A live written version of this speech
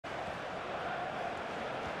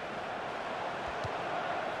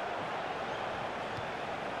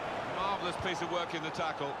Marvellous piece of work in the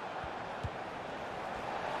tackle.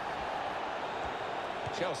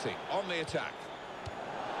 Chelsea on the attack.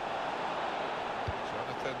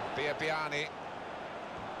 Jonathan Biabiani.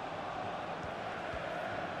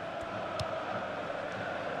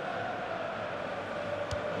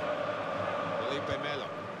 Felipe Melo.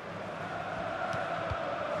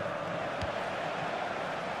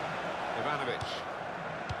 Ivanovic.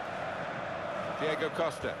 Diego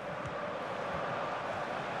Costa.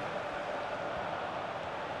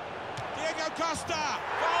 Diego Costa!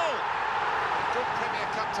 Goal! Good Premier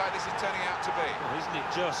Cup tie this is turning out to be. Well, isn't it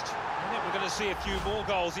just? I think we're going to see a few more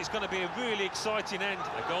goals. It's going to be a really exciting end.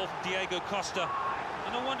 A goal from Diego Costa.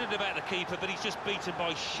 And I wondered about the keeper, but he's just beaten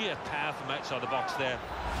by sheer power from outside the box there.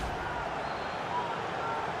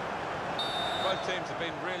 Both teams have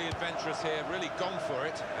been really adventurous here, really gone for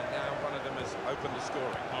it, and now one of them has opened the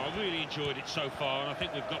scoring. Oh, I really enjoyed it so far, and I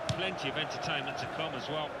think we've got plenty of entertainment to come as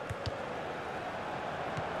well.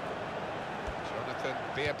 Jonathan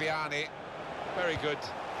Biabiani, very good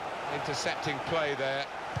intercepting play there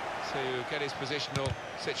to get his positional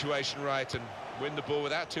situation right and win the ball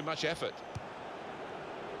without too much effort.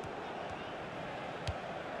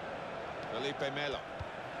 Felipe Melo.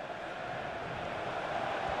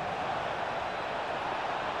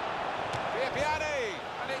 Biabiani,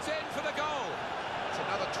 and it's in for the goal. It's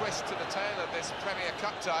another twist to the tail of this Premier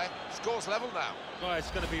Cup tie. Scores level now. Well,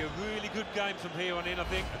 it's going to be a really good game from here on in, I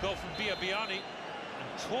think. A goal from Biabiani.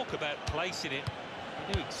 And talk about placing it.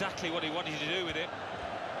 He knew exactly what he wanted to do with it.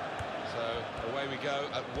 So away we go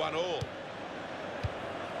at 1-1.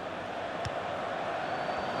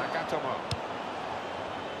 Nagatomo.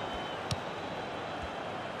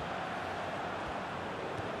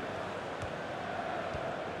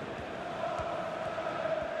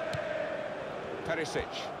 Perisic.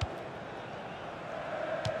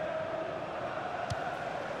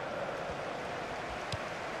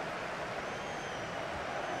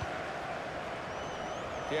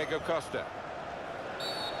 Diego Costa.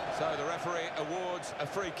 So the referee awards a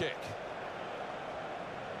free kick.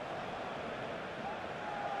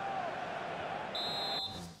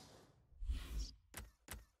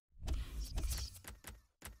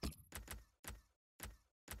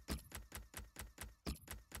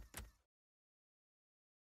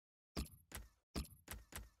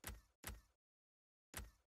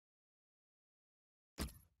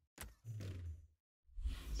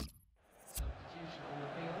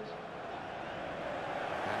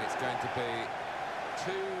 Going to be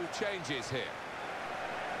 2 changes here.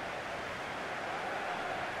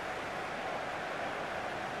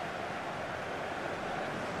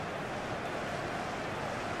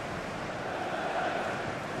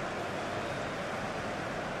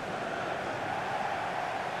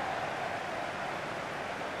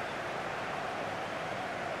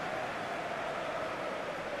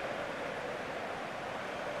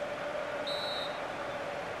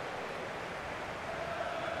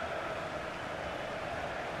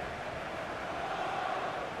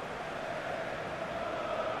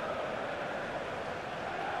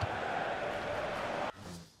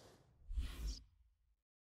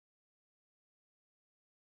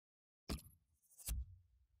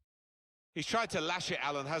 He's tried to lash it,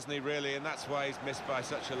 Alan, hasn't he, really? And that's why he's missed by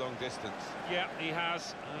such a long distance. Yeah, he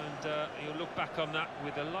has. And he'll look back on that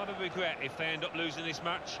with a lot of regret if they end up losing this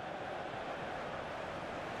match.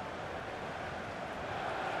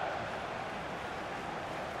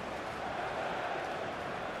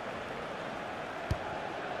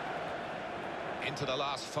 Into the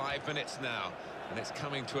last 5 minutes now. And it's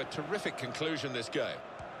coming to a terrific conclusion, this game.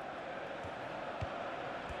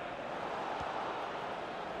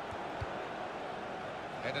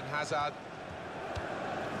 Eden Hazard.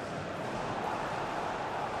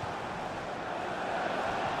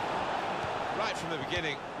 Right from the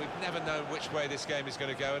beginning, we've never known which way this game is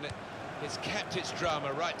going to go, and it's kept its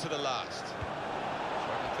drama right to the last.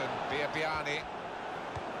 Jonathan Biabiani.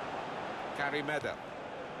 Gary Medel.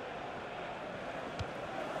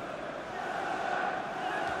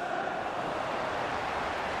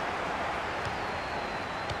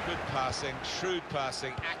 Good passing, shrewd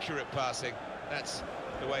passing, accurate passing. That's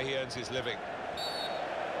the way he earns his living.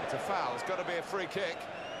 It's a foul, it's got to be a free kick.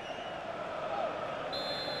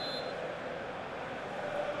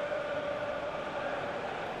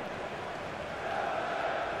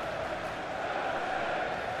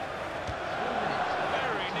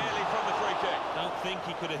 Very nearly from the free kick. Don't think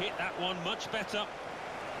he could have hit that one much better.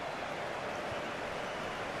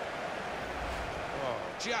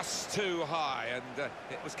 Just too high, and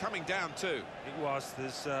it was coming down too. It was.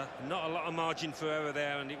 There's not a lot of margin for error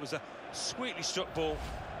there, and it was a sweetly struck ball.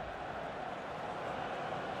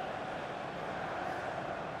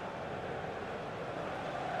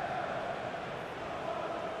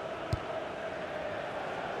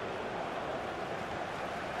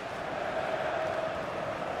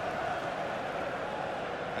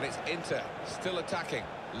 And it's Inter, still attacking.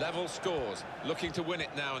 Level scores, looking to win it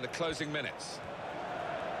now in the closing minutes.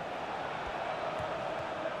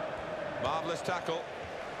 Marvellous tackle.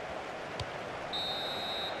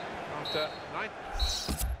 After 9...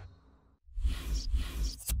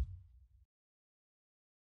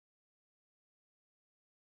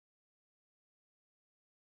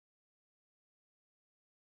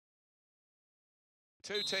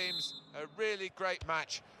 Two teams, a really great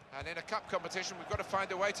match, and in a cup competition we've got to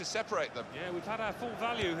find a way to separate them. Yeah, we've had our full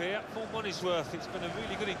value here, full money's worth. It's been a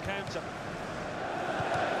really good encounter.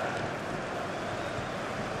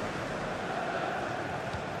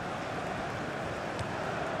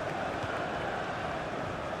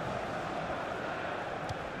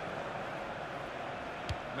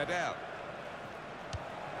 Medel.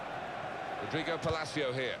 Rodrigo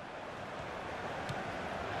Palacio here.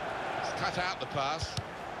 He's cut out the pass,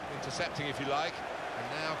 intercepting if you like,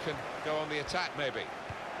 and now can go on the attack maybe.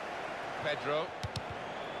 Pedro.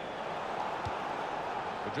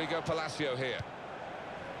 Rodrigo Palacio here.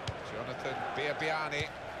 Jonathan Biabiani.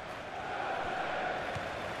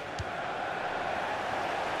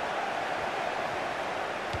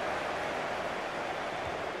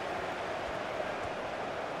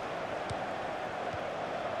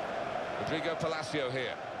 Rodrigo Palacio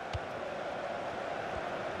here.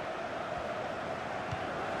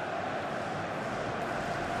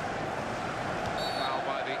 Foul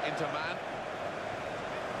by the Inter man.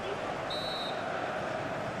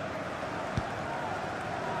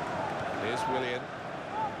 Here's Willian.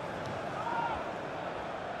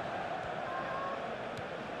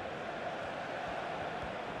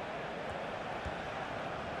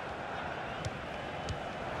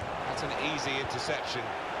 That's an easy interception,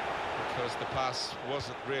 because the pass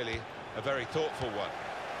wasn't really a very thoughtful one.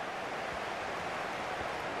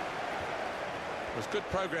 There's good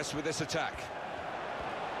progress with this attack.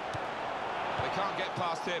 They can't get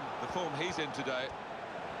past him, the form he's in today.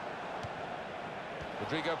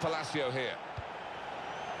 Rodrigo Palacio here.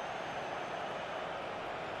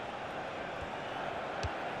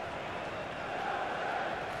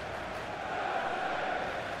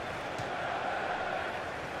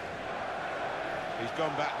 He's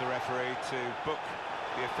gone back, the referee, to book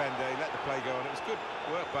the offender. He let the play go on. It was good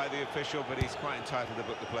work by the official, but he's quite entitled to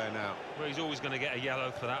book the player now. Well, he's always going to get a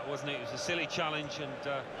yellow for that, wasn't it? It was a silly challenge, and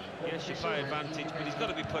yes, you play advantage, but he's got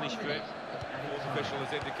to be punished for it. Fourth official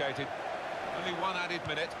has indicated only one added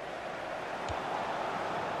minute.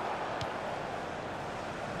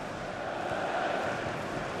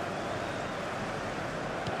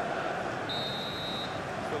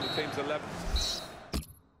 Still the team's 11.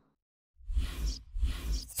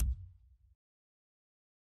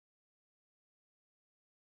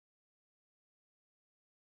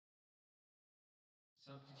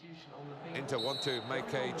 Inter want to make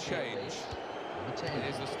a change. It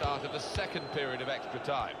is the start of the second period of extra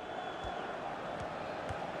time.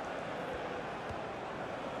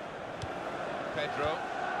 Pedro.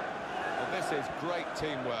 Well, this is great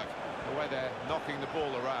teamwork, the way they're knocking the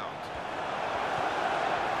ball around.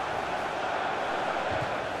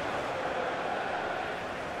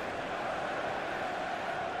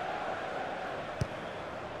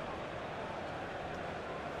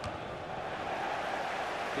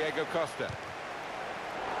 Diego Costa.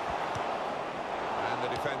 And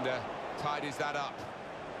the defender tidies that up.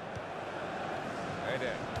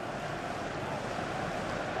 Eder.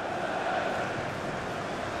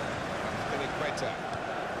 Quetta.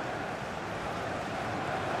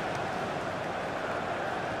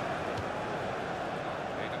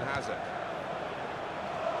 Eden Hazard.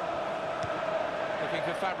 Looking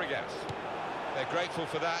for Fabregas. They're grateful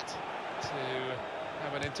for that, to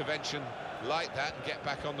have an intervention like that and get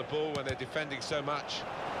back on the ball when they're defending so much.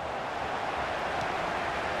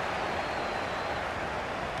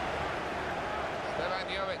 Stevan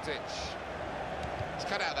Jovetic. He's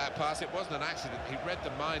cut out that pass. It wasn't an accident. He read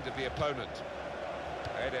the mind of the opponent.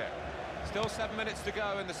 Eder. Still 7 minutes to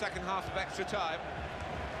go in the second half of extra time.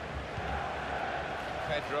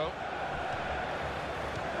 Pedro.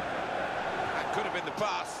 That could have been the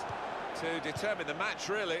pass to determine the match,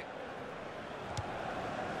 really.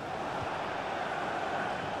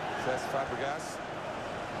 Says Fabregas.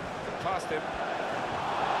 Past him.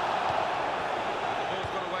 The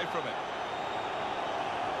ball's gone away from it.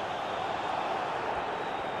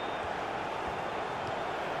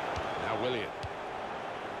 Now Willian.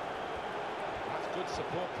 That's good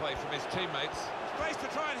support play from his teammates. Space to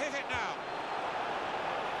try and hit it now.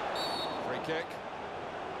 Free kick.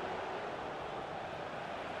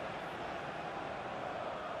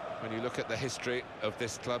 When you look at the history of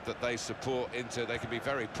this club that they support, Inter, they can be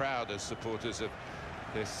very proud as supporters of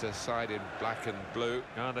this side in black and blue.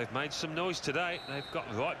 Oh, they've made some noise today. They've got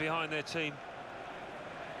right behind their team.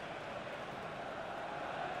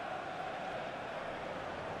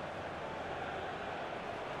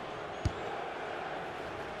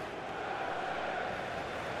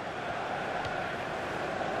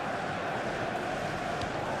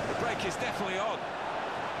 The break is definitely on.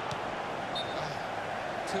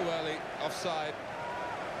 Too early, offside.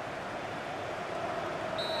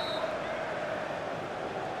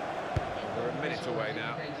 We're a minute away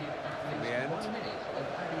now from the end.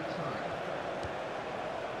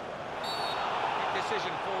 Big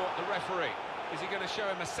decision for the referee. Is he going to show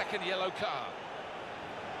him a second yellow card?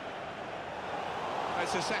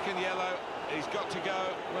 It's a second yellow. He's got to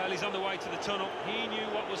go. Well, he's on the way to the tunnel. He knew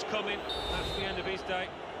what was coming. That's the end of his day.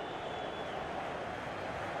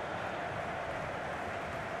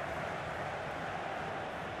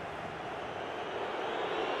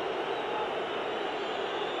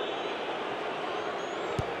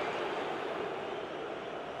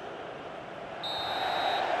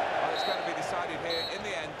 Decided here in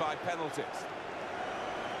the end by penalties.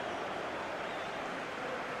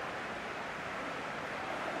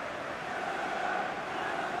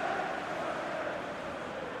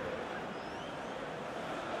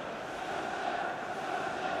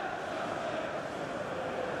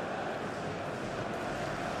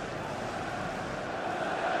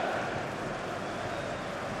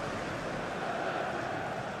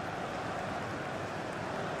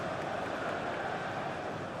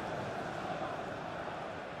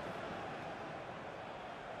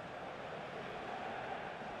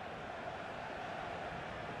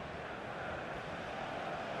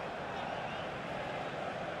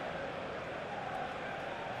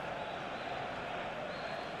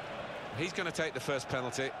 He's going to take the first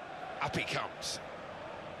penalty. Up he comes.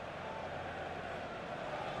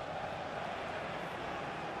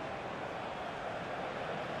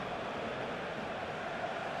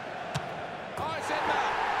 Oh, it's in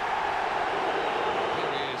there!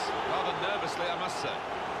 Here he is, rather nervously, I must say.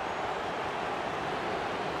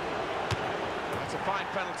 That's a fine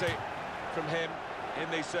penalty from him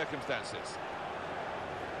in these circumstances.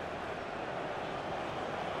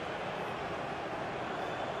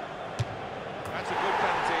 That's a good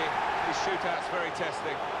penalty. His shootout's very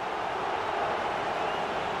testing.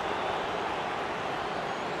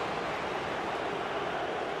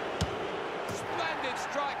 Splendid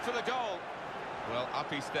strike for the goal. Well,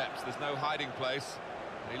 up he steps. There's no hiding place.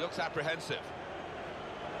 And he looks apprehensive.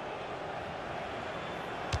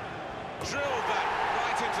 Drilled that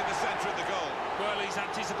right into the centre of the goal. Well, he's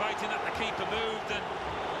anticipating that the keeper moved, and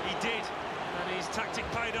he did. And his tactic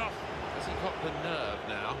paid off. Has he got the nerve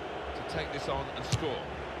now to take this on and score?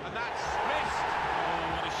 And that's missed!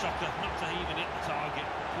 Oh, what a shocker, not to even hit the target.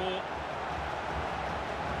 Poor.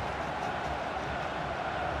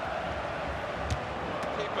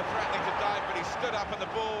 Keeper threatening to dive, but he stood up and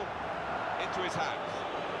the ball into his hands.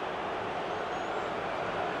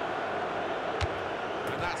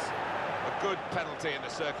 And that's a good penalty in the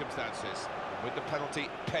circumstances. With the penalty,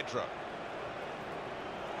 Pedro.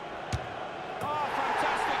 Oh,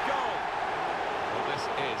 fantastic goal! Well, this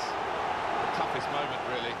is the toughest moment,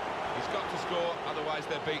 really. He's got to score, otherwise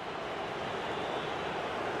they're beaten.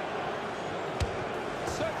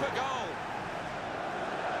 Super goal!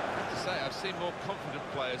 I have to say, I've seen more confident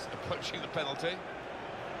players approaching the penalty.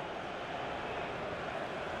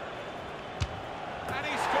 And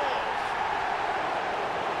he scores!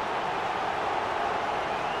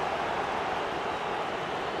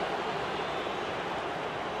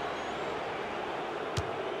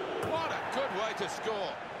 What a good way to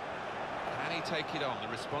score! Can he take it on? The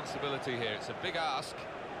responsibility here, it's a big ask.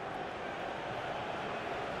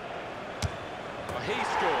 Well, he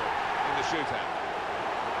scored in the shootout.